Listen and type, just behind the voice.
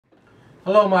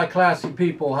Hello, my classy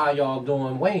people. How y'all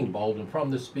doing? Wayne Bolden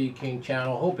from the SpeedKing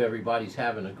channel. Hope everybody's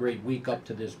having a great week up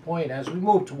to this point as we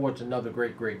move towards another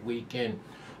great weekend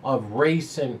of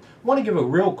racing. I want to give a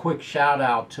real quick shout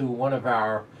out to one of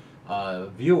our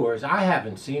viewers. I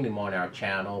haven't seen him on our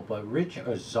channel, but Rich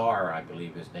Azar, I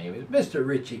believe his name is. Mr.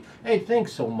 Richie. Hey,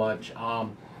 thanks so much.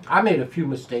 I made a few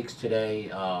mistakes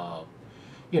today.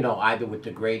 Either with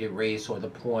the graded race or the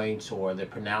points or the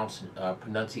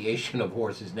pronunciation of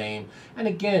horse's name. And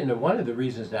again, one of the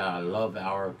reasons that I love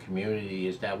our community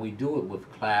is that we do it with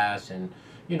class, and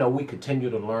we continue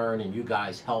to learn, and you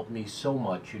guys help me so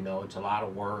much. It's a lot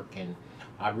of work, and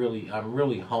I'm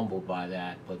really humbled by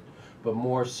that. But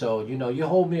more so, you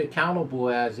hold me accountable,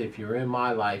 as if you're in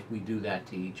my life, we do that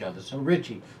to each other. So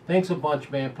Richie, thanks a bunch,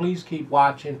 man. Please keep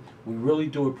watching. We really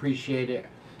do appreciate it.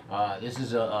 This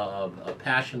is a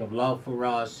passion of love for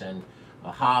us, and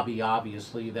a hobby,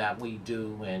 obviously, that we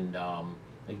do. And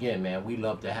again, man, we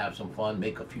love to have some fun,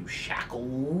 make a few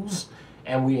shackles,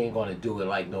 and we ain't going to do it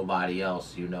like nobody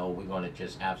else. We're going to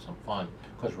just have some fun,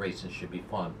 because racing should be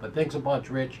fun. But thanks a bunch,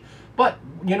 Rich. But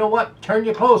you know what? Turn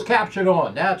your closed caption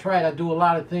on. That's right. I do a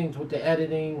lot of things with the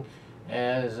editing,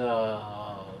 as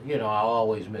I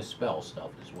always misspell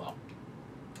stuff as well.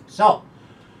 So,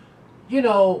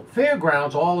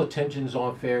 fairgrounds, all attention's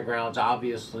on fairgrounds.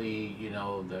 Obviously,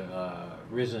 the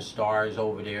Risen Stars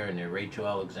over there, and the Rachel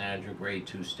Alexandra Grade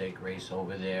 2 stake race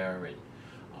over there. And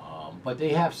but they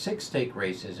have 6 stake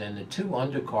races, and the 2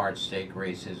 undercard stake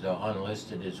races are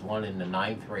unlisted. Is one in the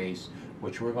 9th race,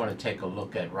 which we're going to take a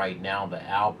look at right now, the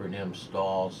Albert M.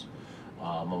 Stalls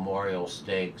Memorial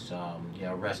Stakes.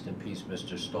 Rest in peace,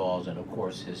 Mr. Stalls, and of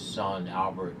course his son,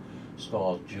 Albert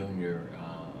Stalls Jr.,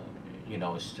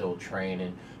 is still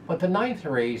training. But the 9th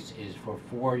race is for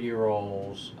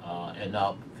 4-year-olds and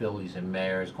up, fillies and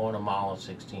mares, going a mile and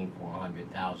 16,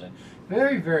 400,000.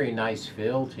 Very nice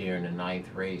field here in the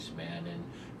 9th race, man. And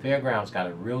Fairgrounds got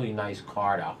a really nice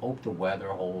card. I hope the weather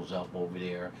holds up over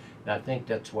there. And I think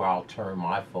that's where I'll turn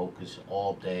my focus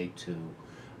all day to,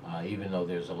 even though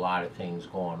there's a lot of things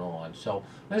going on. So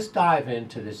let's dive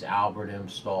into this Albert M.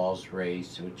 Stalls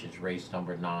race, which is race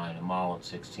number 9, a mile and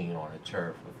 16 on a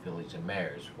turf for fillies and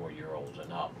mares, 4-year-olds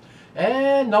and up.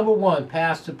 And number 1,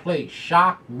 Pass the Plate,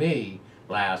 shocked me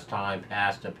last time.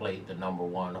 Pass the Plate, the number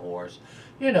 1 horse.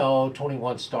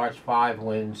 21 starts, 5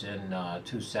 wins in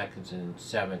 2 seconds and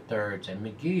 7 thirds. And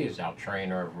McGee is our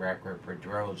trainer of record.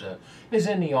 Pedroza is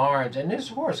in the orange. And this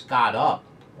horse got up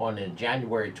on the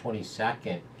January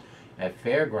 22nd at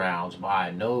Fairgrounds by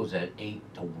a nose at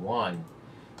 8-1.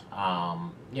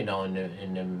 In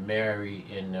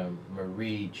the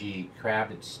Marie G.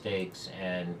 Kravitz Stakes,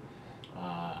 and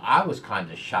I was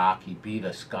kind of shocked. He beat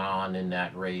a Scon in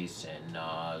that race, and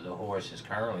the horse is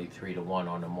currently 3-1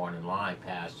 on the morning line,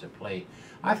 Pass the Plate.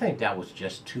 I think that was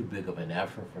just too big of an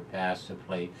effort for Pass the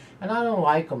Plate, and I don't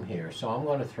like him here, so I'm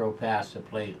going to throw Pass the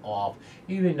Plate off,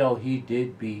 even though he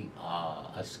did beat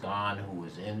a Scon who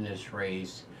was in this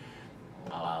race,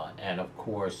 and of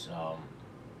course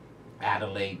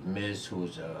Adelaide Miss,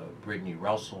 who's Brittney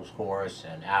Russell's horse,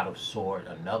 and Out of Sort,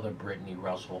 another Brittney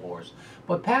Russell horse.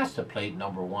 But Pass the Plate,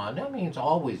 number 1, I mean, it's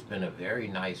always been a very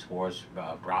nice horse,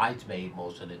 bridesmaid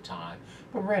most of the time,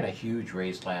 but ran a huge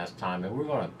race last time, and we're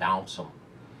going to bounce him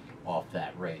off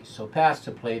that race. So Pass the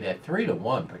Plate at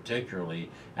 3-1, particularly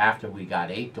after we got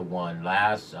 8-1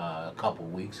 last a couple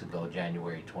weeks ago,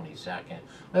 January 22nd.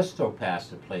 Let's throw Pass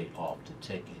the Plate off the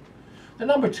ticket. The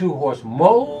number 2 horse,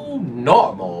 Mo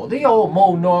Normal. The old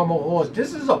Mo Normal horse.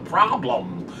 This is a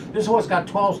problem. This horse got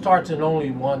 12 starts and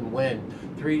only 1 win.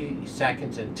 3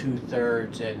 seconds and 2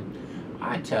 thirds. And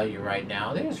I tell you right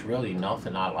now, there's really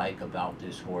nothing I like about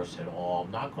this horse at all.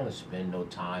 I'm not going to spend no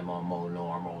time on Mo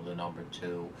Normal, the number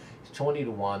 2. He's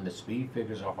 20-1. The speed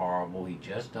figures are horrible. He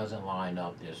just doesn't line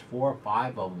up. There's 4 or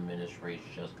 5 of them in this race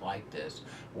just like this.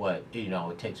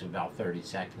 It takes about 30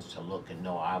 seconds to look and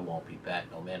know I won't be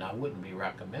betting him, and I wouldn't be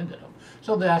recommending him.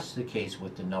 So that's the case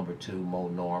with the number 2, Mo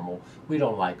Normal. We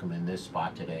don't like him in this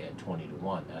spot today at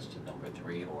 20-1. That's the number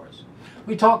 3 horse.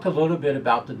 We talked a little bit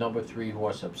about the number 3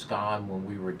 horse, Abscon, when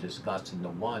we were discussing the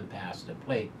 1, Pass the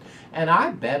Plate. And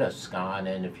I bet Abscon,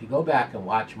 and if you go back and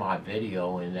watch my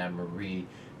video in that Marie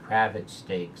Kravitz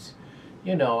Stakes,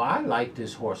 I like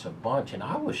this horse a bunch, and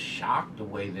I was shocked the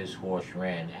way this horse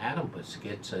ran. Adam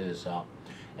Busquitsa is up.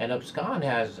 And Abscon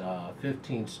has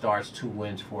 15 starts, 2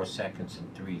 wins, 4 seconds,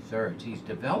 and 3 thirds. He's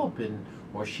developing,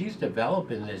 or she's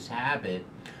developing this habit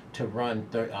to run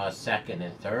second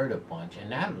and third a bunch.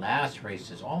 And that last race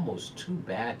is almost too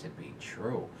bad to be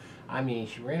true. I mean,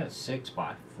 she ran 6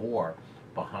 by 4.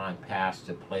 behind Past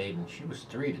the Plate, and she was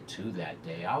 3-2 that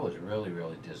day. I was really,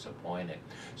 really disappointed.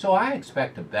 So I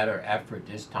expect a better effort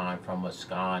this time from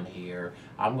Ascan here.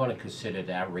 I'm going to consider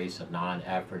that race a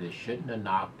non-effort. It shouldn't have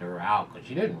knocked her out because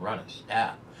she didn't run a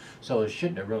step. So it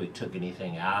shouldn't have really took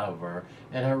anything out of her.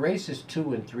 And her races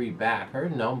 2 and 3 back, her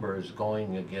numbers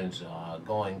going against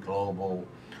Going Global,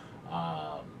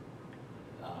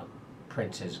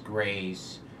 Princess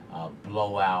Grace,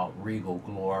 Blowout, Regal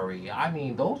Glory. I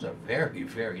mean, those are very,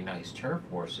 very nice turf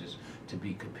horses to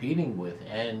be competing with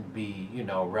and be, you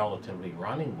know, relatively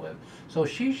running with. So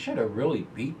she should have really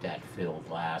beat that field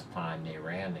last time they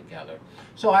ran together.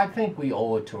 So I think we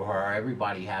owe it to her.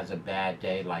 Everybody has a bad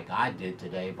day like I did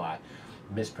today by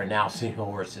mispronouncing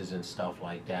horses and stuff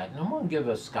like that. And I'm going to give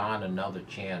Ascan another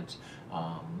chance.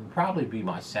 Probably be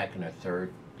my second or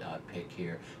third pick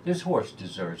here. This horse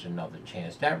deserves another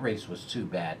chance. That race was too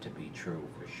bad to be true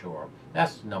for sure.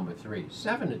 That's number 3,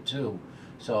 7-2.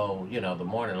 So, you know, the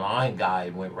Morning Line guy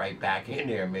went right back in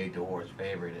there and made the horse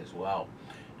favorite as well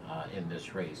in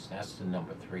this race. That's the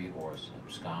number 3 horse,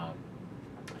 Ascan.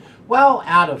 Well,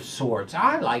 Out of Sorts.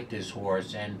 I like this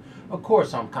horse, and of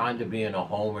course I'm kind of being a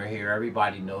homer here.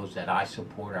 Everybody knows that I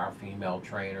support our female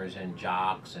trainers and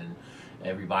jocks and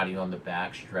everybody on the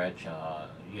backstretch.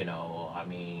 You know, I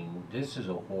mean, this is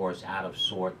a horse, Out of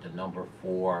Sort, the number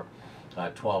 4,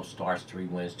 12 starts, 3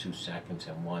 wins, 2 seconds,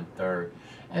 and 1/3.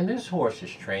 And this horse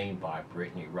is trained by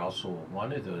Brittney Russell,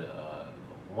 one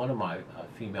of my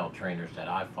female trainers that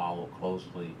I follow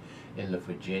closely in the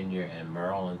Virginia and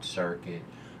Maryland circuit.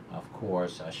 Of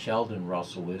course, Sheldon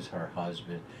Russell is her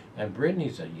husband, and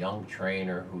Brittney's a young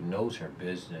trainer who knows her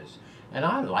business. And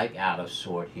I like Out of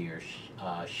Sort here.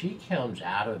 She comes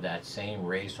out of that same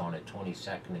race on the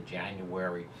 22nd of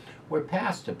January, where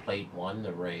Past the Plate won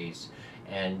the race.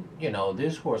 And, you know,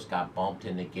 this horse got bumped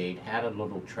in the gate, had a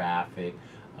little traffic,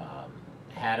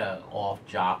 had a off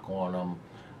jock on him.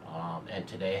 And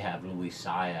today have Louis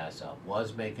Saez up.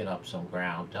 Was making up some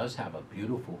ground, does have a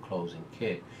beautiful closing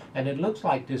kick, and it looks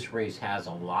like this race has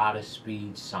a lot of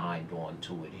speed signed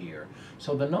onto it here.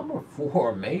 So the number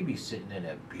 4 may be sitting in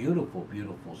a beautiful,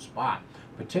 beautiful spot,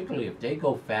 particularly if they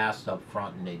go fast up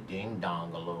front and they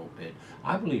ding-dong a little bit.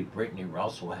 I believe Brittney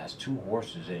Russell has 2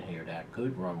 horses in here that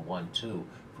could run 1-2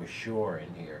 for sure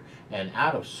in here. And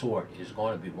Out of Sort is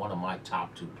going to be one of my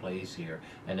top 2 plays here.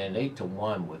 And then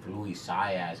 8-1 with Louis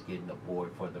Saez getting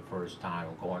aboard for the first time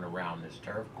and going around this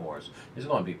turf course. It's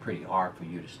going to be pretty hard for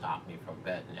you to stop me from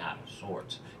betting Out of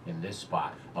Sorts in this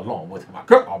spot, along with my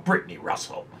girl, Brittney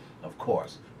Russell. Of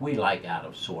course, we like Out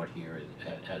of Sort here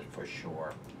for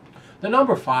sure. The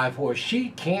number 5 horse, She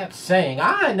Can't Sing.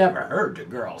 I never heard the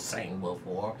girl sing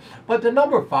before, but the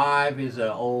number 5 is an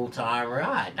old timer.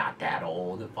 Not that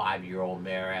old. The 5-year-old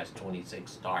mare has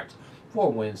 26 starts,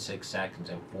 4 wins, 6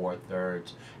 seconds, and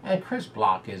 4/3. And Chris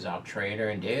Block is our trainer,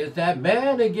 and there's that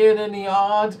man again in the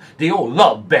odds, the old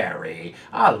Loveberry.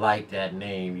 I like that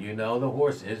name, you know. The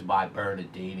horse is by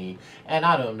Bernardini, and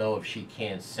I don't know if she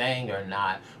can sing or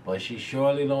not, but she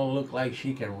surely don't look like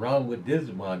she can run with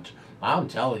this much. I'm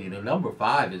telling you, the number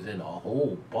 5 is in a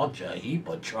whole heap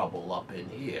of trouble up in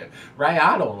here, right?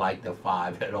 I don't like the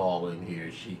 5 at all in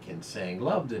here. She Can Sing.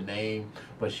 Love the name,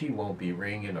 but she won't be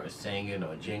ringing or singing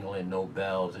or jingling no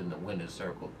bells in the winner's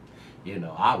circle. You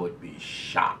know, I would be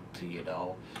shocked, you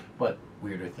know. But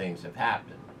weirder things have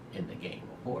happened in the game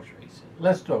of horse racing.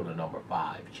 Let's throw the number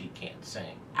 5, She Can't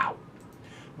Sing, out.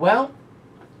 Well,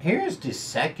 here's the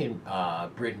second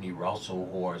Brittney Russell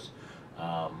horse.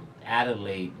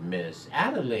 Adelaide Miss.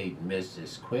 Adelaide Miss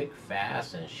is quick,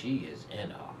 fast, and she is in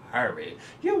a hurry.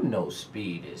 You know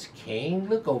speed is king.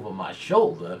 Look over my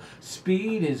shoulder.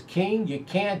 Speed is king. You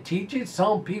can't teach it.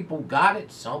 Some people got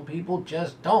it. Some people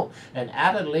just don't. And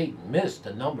Adelaide Miss,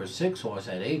 the number 6 horse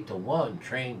at 8-1,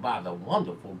 trained by the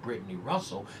wonderful Brittney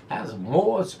Russell, has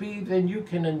more speed than you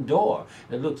can endure.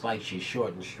 It looks like she's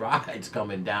shortened strides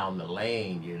coming down the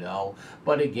lane, you know.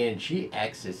 But again, she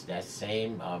exits that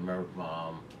same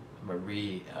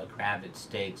Marie Kravitz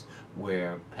Stakes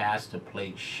where Past the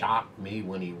Plate shocked me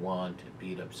when he won to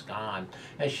beat Ascan,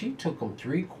 and she took him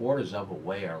 3/4 of a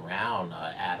way around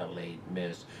Adelaide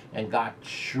Miss and got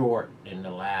short in the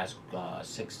last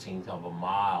 16th of a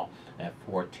mile at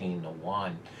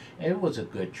 14-1. It was a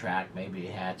good track. Maybe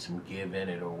it had some give in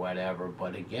it or whatever,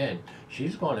 but again,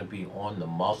 she's going to be on the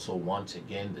muscle once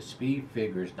again. The speed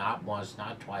figures, not once,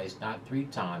 not twice, not 3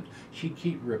 times. She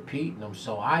keep repeating them,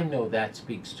 so I know that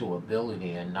speaks to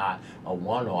ability and not a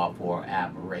one-off or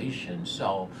aberration.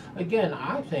 So again,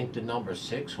 I think the number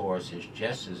 6 horse is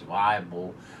just as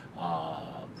viable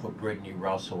for Brittney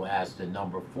Russell as the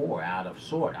number 4 out of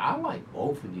sort. I like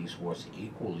both of these horses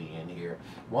equally in here.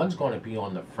 One's going to be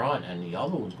on the front and the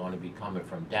other one's going to be coming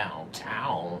from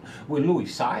downtown with Louis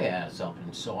Saez up.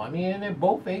 And so, I mean, they're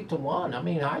both 8-1. I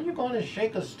mean, how you going to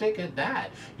shake a stick at that?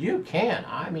 You can't.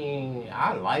 I mean,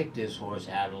 I like this horse,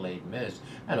 Adelaide Miss.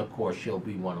 And of course, she'll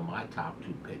be one of my top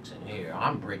 2 picks in here.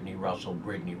 I'm Brittney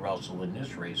Russell in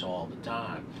this race all the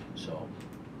time. So,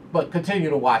 but continue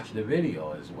to watch the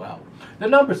video as well. The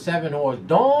number 7 horse,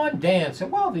 Dawn Dancer.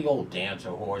 Well, the old Dancer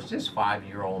horse, this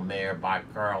 5-year-old mare by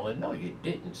Curlin. No, you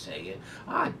didn't say it.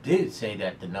 I did say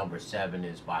that the number 7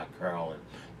 is by Curlin.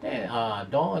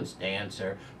 Dawn's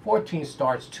Dancer, 14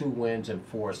 starts, 2 wins, and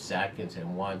 4 seconds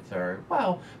and 1/3.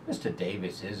 Well, Mr.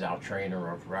 Davis is our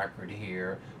trainer of record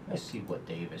here. Let's see what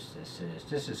Davis this is.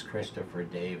 This is Christopher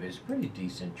Davis, pretty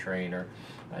decent trainer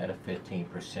at a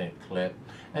 15% clip.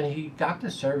 And he got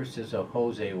the services of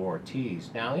Jose Ortiz.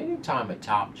 Now, anytime a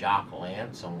top jock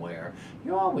lands somewhere,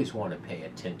 you always want to pay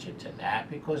attention to that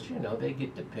because, you know, they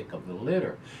get the pick of the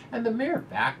litter. And the mere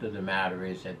fact of the matter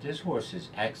is that this horse is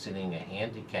exiting a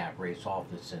handicap race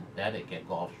off the synthetic at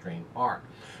Gulfstream Park.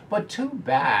 But 2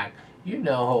 back, you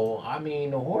know, I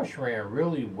mean, the horse ran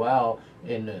really well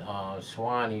in the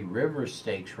Swanee River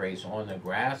Stakes race on the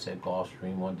grass at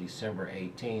Gulfstream on December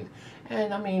 18th.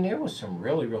 And, I mean, there was some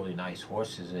really, really nice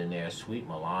horses in there. Sweet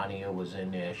Melania was in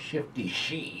there. Shifty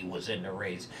She was in the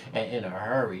race and in a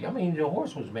hurry. I mean, the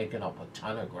horse was making up a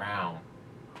ton of ground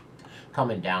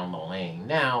coming down the lane.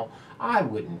 Now, I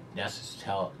wouldn't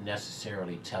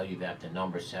necessarily tell you that the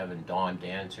number 7 Dawn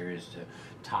Dancer is the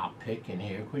top pick in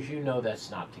here because you know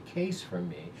that's not the case for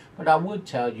me. But I would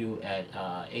tell you at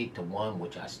 8-1,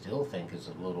 which I still think is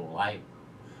a little light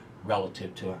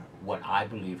relative to what I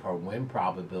believe her win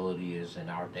probability is in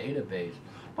our database.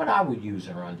 But I would use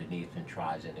her underneath and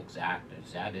try as an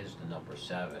exactas. That is the number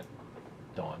 7.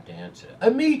 Dawn Dancer.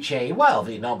 Amiche, well,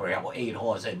 the number 8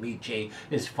 horse Amiche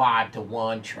is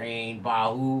 5-1, trained by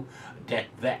who?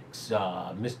 Vex,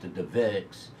 Mr.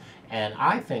 DeVix. And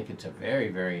I think it's a very,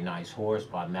 very nice horse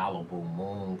by Malibu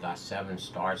Moon. Got 7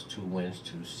 starts, 2 wins,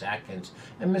 2 seconds.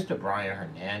 And Mr. Brian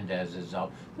Hernandez is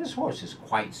up. This horse is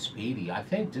quite speedy. I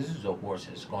think this is a horse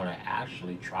that's going to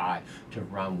actually try to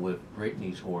run with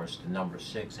Brittney's horse, the number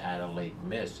 6 Adelaide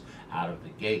Miss, out of the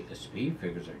gate. The speed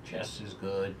figures are just as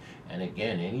good. And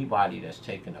again, anybody that's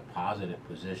taking a positive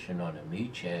position on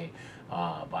Amiche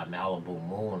by Malibu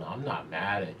Moon, I'm not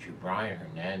mad at you. Brian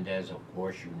Hernandez, of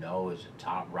course, you know, is a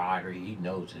top rider. He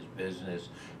knows his business.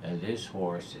 And this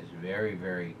horse is very,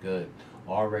 very good.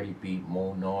 Already beat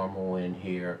Mo Normal in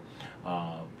here.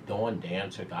 Dawn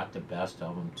Dancer got the best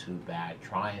of them, 2 back.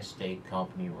 Triumph State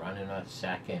Company running a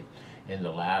 2nd in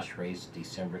the last race,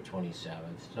 December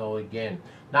 27th. So again,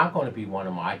 not going to be one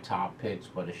of my top picks,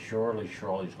 but it surely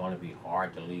is going to be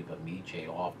hard to leave Amiche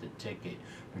off the ticket,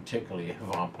 particularly if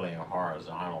I'm playing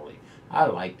horizontally. I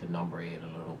like the number 8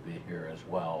 a little bit here as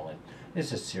well, and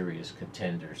it's a serious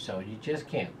contender, so you just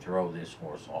can't throw this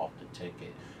horse off the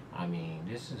ticket. I mean,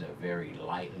 this is a very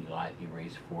lightly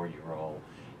raced 4-year-old,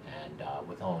 and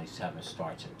with only 7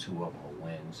 starts and 2 of them are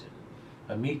wins. And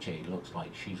Amiche looks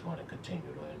like she's going to continue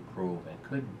to improve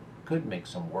and could make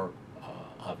some work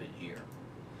of it here.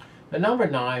 The number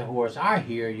 9 horse, I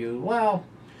hear you. Well,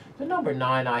 the number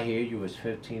 9, I hear you, is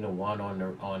 15-1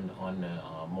 on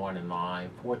the morning line.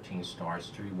 14 starts,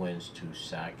 3 wins, 2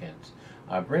 seconds.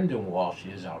 Brendan Walsh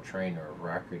is our trainer of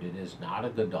record. It is not a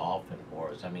Godolphin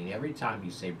horse. I mean, every time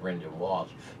you say Brendan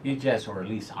Walsh, you just, or at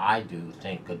least I do,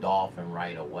 think Godolphin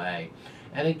right away.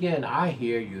 And again, I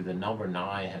hear you. The number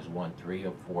 9 has won 3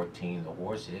 of 14. The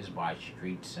horse is by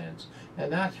Street Sense,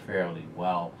 and that's fairly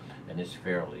well, and it's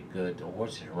fairly good. The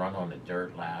horse has run on the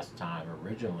dirt last time,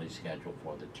 originally scheduled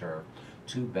for the turf.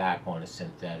 2 back on the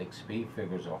synthetic. Speed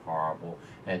figures are horrible,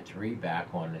 and 3 back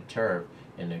on the turf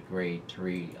in the Grade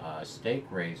 3 stake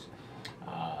race,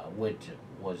 which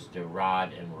was the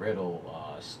Rod and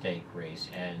Riddle stake race,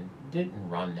 and didn't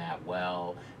run that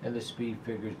well, and the speed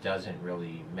figures doesn't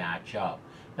really match up.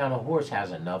 Now, the horse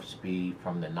has enough speed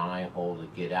from the 9 hole to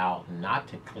get out, not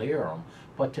to clear them,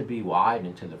 but to be wide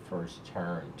into the first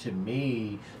turn. To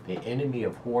me, the enemy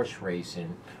of horse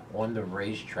racing on the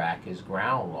racetrack is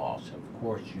ground loss. Of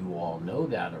course, you all know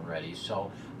that already,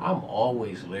 so I'm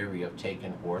always leery of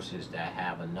taking horses that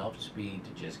have enough speed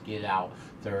to just get out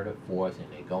 3rd or 4th,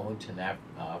 and they go into that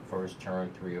first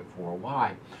turn 3 or 4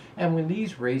 wide. And when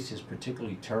these races,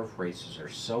 particularly turf races, are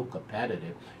so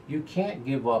competitive, you can't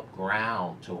give up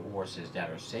ground to horses that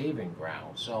are saving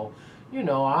ground. So, you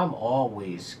know, I'm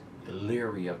always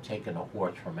leery of taking a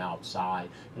horse from outside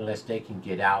unless they can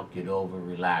get out, get over,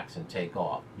 relax, and take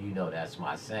off. You know that's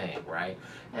my saying, right?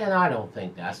 And I don't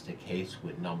think that's the case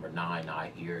with number 9,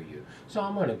 I Hear You. So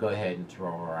I'm going to go ahead and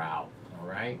throw her out, all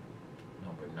right?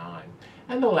 Number 9.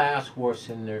 And the last horse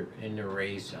in the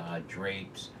race,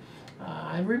 Drapes.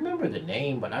 I remember the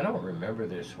name, but I don't remember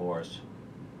this horse.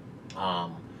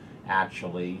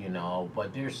 Actually, you know,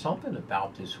 but there's something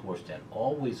about this horse that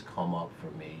always come up for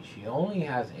me. She only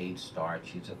has 8 starts.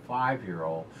 She's a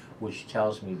 5-year-old, which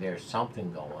tells me there's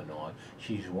something going on.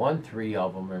 She's won 3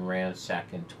 of them and ran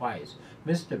second twice.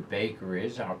 Mr. Baker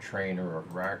is our trainer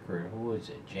of record. Who is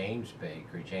it? James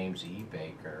Baker, James E.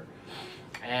 Baker.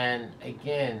 And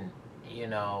again, you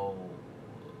know,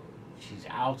 she's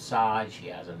outside. She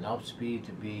has enough speed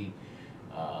to be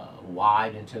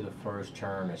wide into the first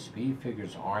turn. Her speed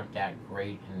figures aren't that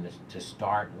great to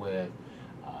start with.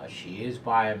 She is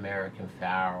by American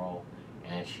Pharoah,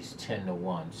 and she's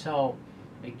 10-1. So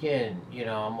again, you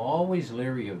know, I'm always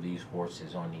leery of these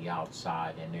horses on the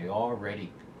outside, and they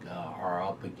already are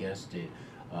up against it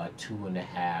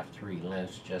 2.5, 3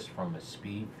 lengths just from a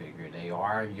speed figure. They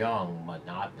are young, but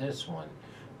not this one.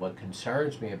 What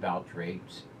concerns me about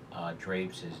Drapes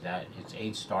is that it's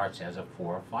 8 starts as a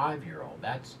 4 or 5-year-old.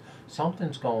 That's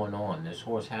something's going on. This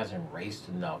horse hasn't raced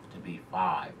enough to be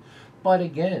 5. But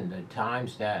again, the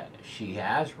times that she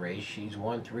has raced, she's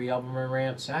won 3 of them and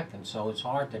ran second, so it's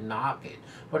hard to knock it.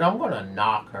 But I'm going to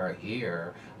knock her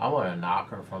here. I want to knock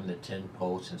her from the 10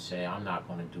 post and say I'm not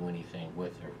going to do anything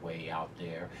with her way out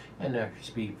there. And her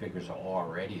speed figures are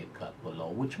already a cut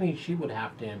below, which means she would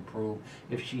have to improve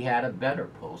if she had a better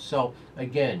post. So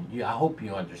again, I hope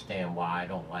you understand why I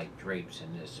don't like Drapes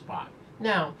in this spot.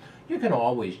 Now, you can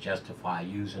always justify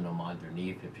using them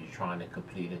underneath if you're trying to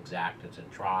complete exactas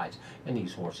and tries, and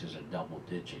these horses are double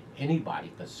digit.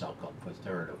 Anybody could suck up for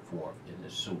 3rd or 4th in the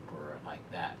super or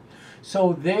like that.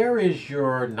 So there is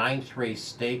your 9th race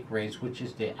stake race, which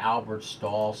is the Albert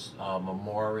Stalls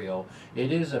Memorial.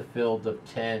 It is a field of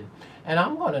 10, and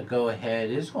I'm going to go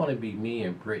ahead. It's going to be me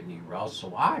and Brittney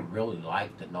Russell. I really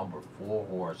like the number 4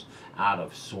 horse Out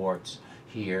of Sorts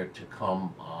here to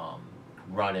come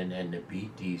running and to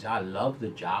beat these. I love the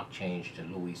jock change to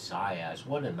Louis Saez.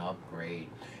 What an upgrade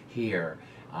here.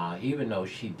 Even though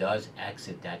she does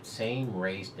exit that same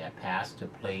race that passed the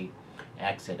plate,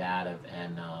 exit out of,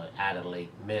 and Adelaide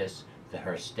Miss,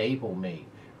 her stablemate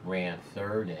ran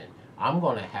 3rd in. I'm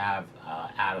going to have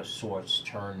Out of Sorts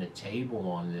turn the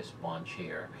table on this bunch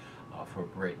here for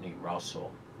Brittney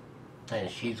Russell. And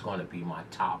she's going to be my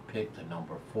top pick, the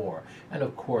number 4. And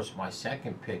of course, my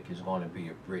second pick is going to be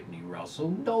a Brittney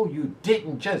Russell. No, you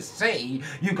didn't just say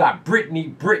you got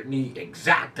Brittney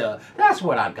exacta. That's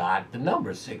what I got. The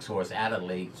number 6 horse,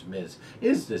 Adelaide's Miss,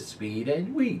 is the speed,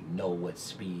 and we know what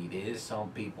speed is. Some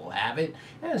people have it,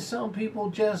 and some people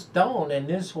just don't. And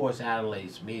this horse,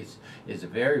 Adelaide's Miss, is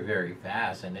very, very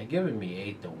fast, and they're giving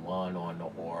me 8-1 on the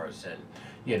horse. And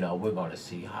you know, we're going to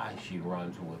see how she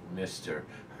runs with Mr.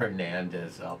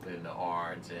 Hernandez up in the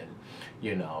Orange. And,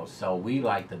 you know, so we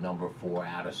like the number 4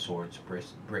 Out of Sorts,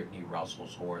 Brittney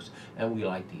Russell's horse. And we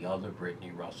like the other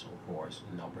Brittney Russell horse,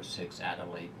 number 6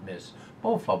 Adelaide Miss.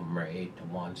 Both of them are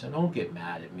 8-1, so don't get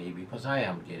mad at me because I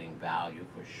am getting value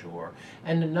for sure.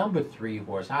 And the number 3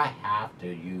 horse, I have to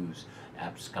use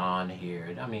Abscon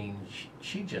here. I mean,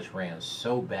 she just ran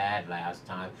so bad last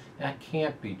time. That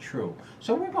can't be true.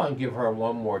 So we're going to give her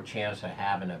one more chance of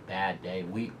having a bad day.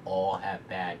 We all have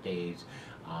bad days,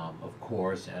 of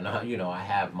course, and you know, I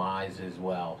have mine as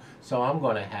well. So I'm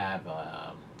going to have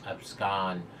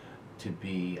Abscon to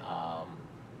be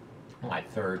my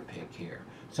 3rd pick here.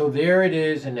 So there it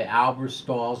is in the Albert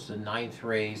Stalls, the 9th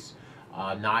race.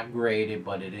 Not graded,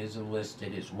 but it is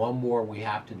listed. It's one more we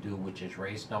have to do, which is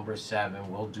race number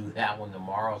 7. We'll do that one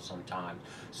tomorrow sometime.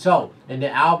 So, in the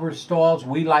Albert Stalls,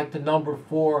 we like the number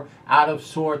 4 Out of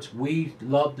Sorts. We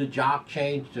love the jock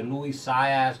change. The Louis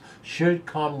Saez should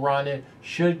come running,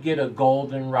 should get a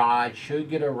golden ride, should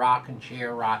get a rocking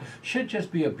chair ride. Should just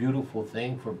be a beautiful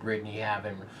thing for Brittney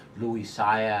having Louis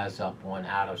Saez up on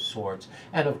Out of Sorts.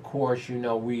 And of course, you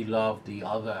know, we love the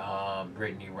other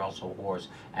Brittney Russell horse,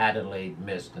 Adelaide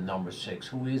Miss, the number 6,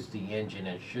 who is the engine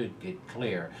and should get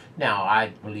clear. Now, I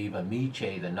believe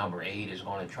Amiche, the number 8, is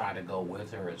going to try to go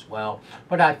with her as well.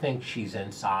 But I think she's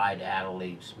inside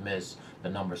Adelaide Miss, the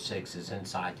number 6 is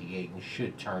inside the 8 and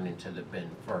should turn into the bin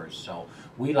first. So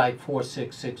we like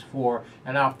 4664,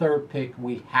 and our third pick,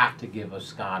 we have to give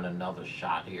Ascon another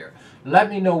shot here. Let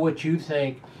me know what you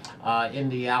think in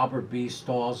the Albert B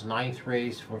stalls. 9th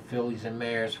race for fillies and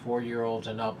mares, 4-year-olds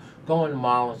and up, going a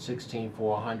mile and 16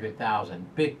 for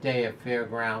 100,000. Big day at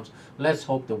Fairgrounds. Let's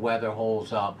hope the weather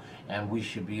holds up and we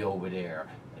should be over there,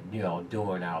 you know,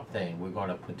 doing our thing. We're going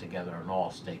to put together an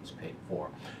all-states pick for.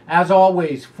 As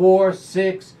always, 4,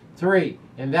 6, 3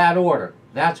 in that order.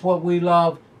 That's what we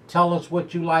love. Tell us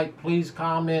what you like. Please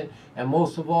comment. And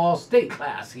most of all, stay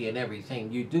classy in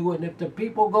everything you do. And if the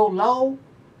people go low,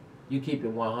 you keep it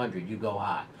 100. You go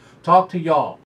high. Talk to y'all